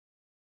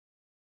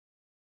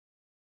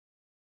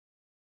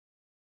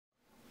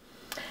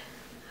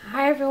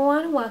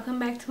everyone, welcome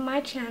back to my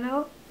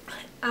channel.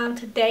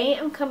 Today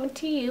I'm coming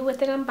to you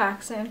with an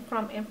unboxing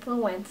from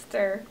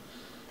Influenster,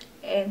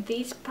 and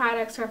these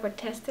products are for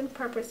testing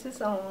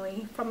purposes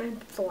only from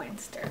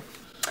Influenster.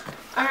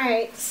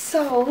 Alright,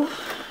 so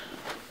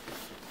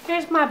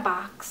here's my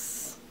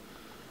box.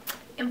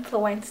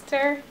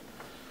 Influenster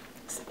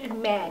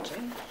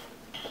Imagine,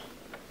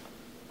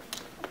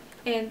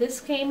 and this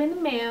came in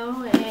the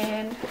mail,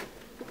 and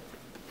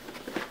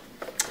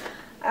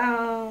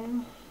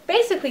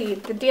basically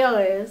the deal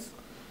is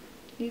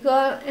you go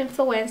on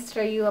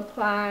Influenster, you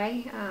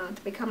apply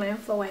to become an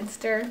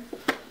influencer,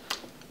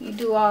 you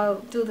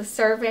do the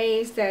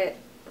surveys that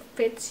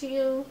fits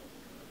you,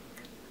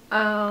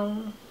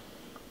 attach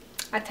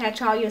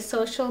all your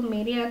social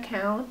media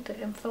account to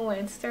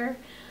Influencer.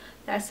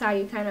 That's how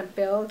you kind of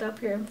build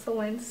up your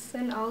influence,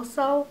 and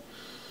also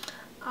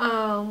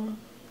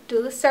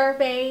do the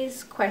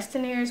surveys,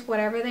 questionnaires,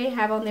 whatever they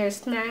have on their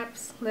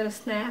snaps, little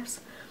snaps.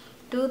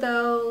 Do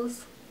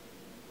those,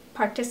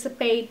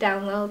 participate,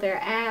 download their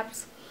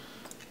apps.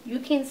 You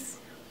can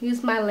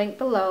use my link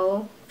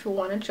below if you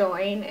want to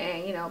join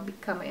and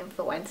become an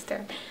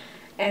influencer.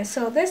 And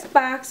so this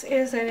box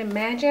is an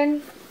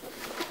Imagine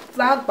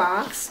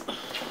VoxBox,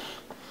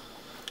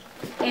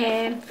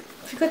 and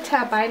if you could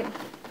tell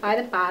by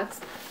the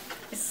box,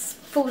 it's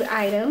food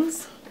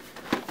items.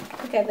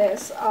 Look at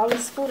this, all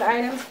these food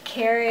items: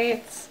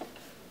 carrots,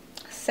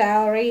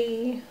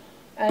 celery,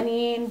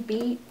 onion,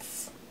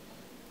 beets,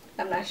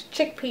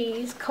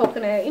 chickpeas,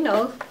 coconut,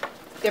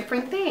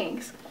 different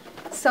things.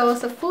 So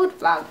it's a food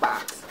vlog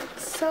box.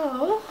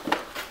 So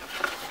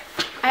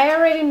I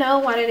already know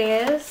what it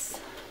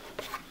is.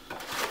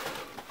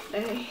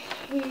 Here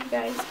you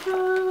guys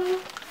go.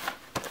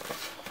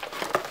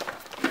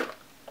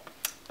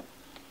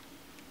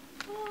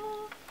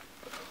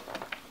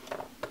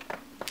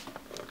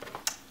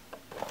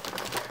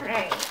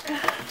 Alright.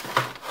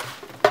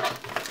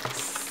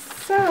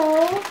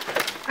 So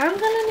I'm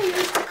gonna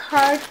use the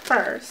card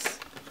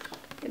first.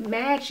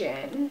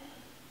 Imagine.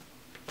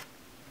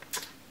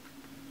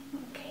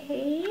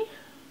 Okay.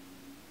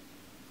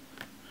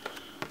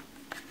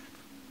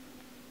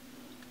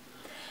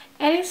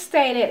 And it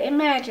stated,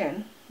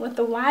 imagine, with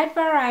a wide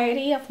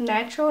variety of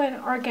natural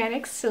and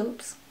organic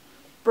soups,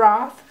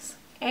 broths,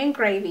 and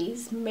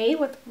gravies made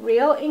with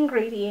real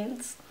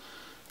ingredients,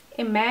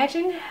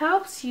 Imagine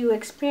helps you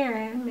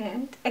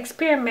experiment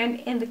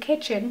in the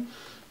kitchen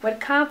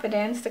with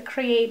confidence to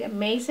create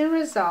amazing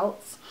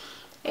results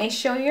and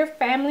show your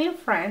family and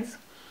friends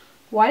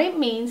what it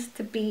means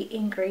to be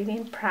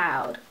ingredient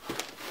proud.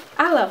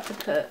 I love to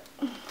cook,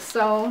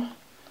 so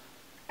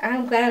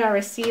I'm glad I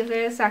received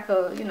this. I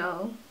could,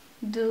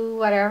 do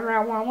whatever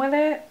I want with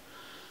it.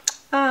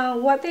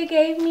 What they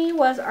gave me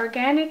was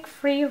organic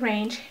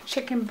free-range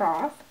chicken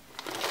broth,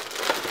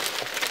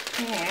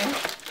 and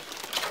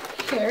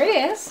here it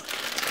is.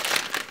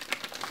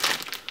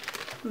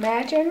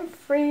 Imagine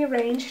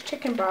free-range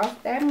chicken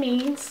broth. That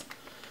means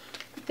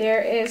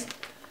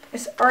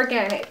it's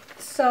organic.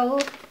 So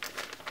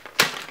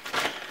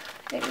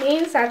it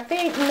means, I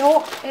think,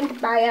 no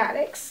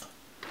antibiotics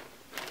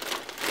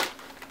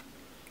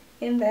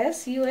in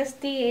this.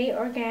 USDA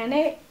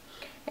organic.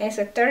 And it's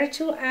a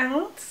 32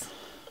 ounce,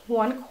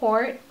 1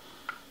 quart.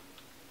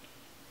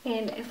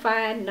 And if I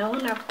had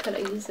known, I could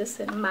have used this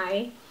in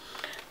my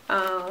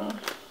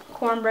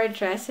cornbread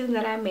dressing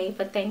that I made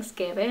for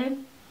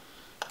Thanksgiving.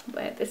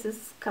 But this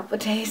is a couple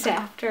days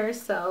after,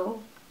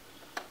 so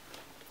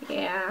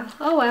yeah,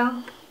 oh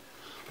well.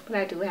 But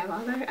I do have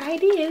other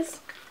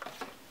ideas.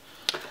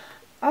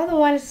 Other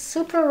one is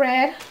super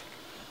red,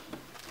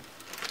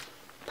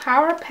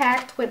 power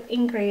packed with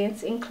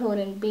ingredients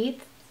including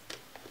beets,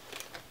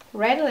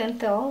 red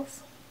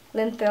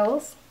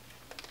lentils,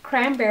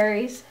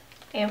 cranberries,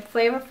 and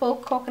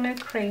flavorful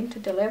coconut cream to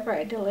deliver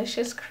a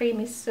delicious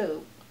creamy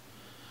soup.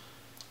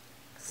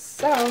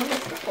 So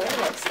this is what it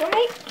looks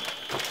like.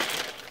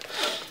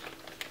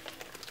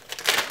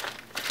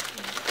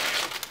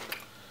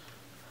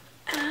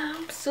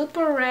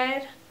 Super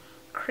red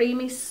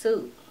creamy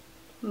soup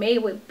made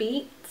with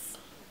beets,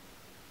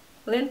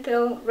 red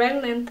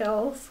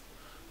lentils,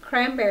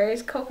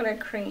 cranberries,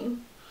 coconut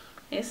cream.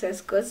 It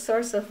says good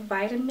source of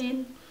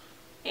vitamin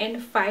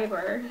and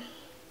fiber,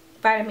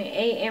 vitamin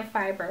A and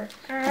fiber.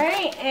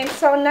 Alright, and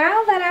so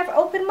now that I've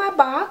opened my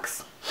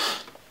box,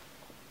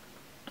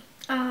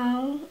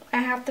 I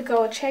have to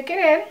go check it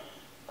in.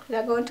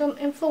 I go into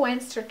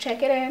Influencer,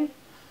 check it in,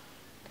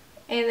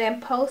 and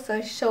then post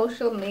on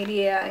social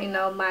media,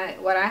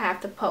 what I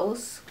have to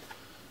post.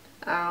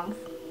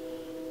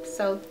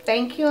 So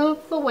thank you,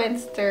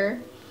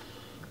 Influencer,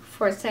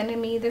 for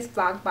sending me this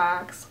vlog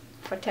box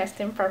for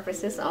testing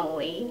purposes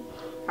only.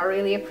 I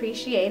really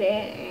appreciate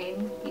it,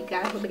 and you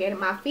guys will be getting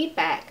my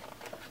feedback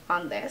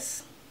on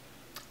this.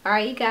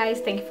 Alright, you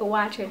guys, thank you for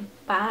watching.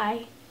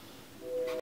 Bye.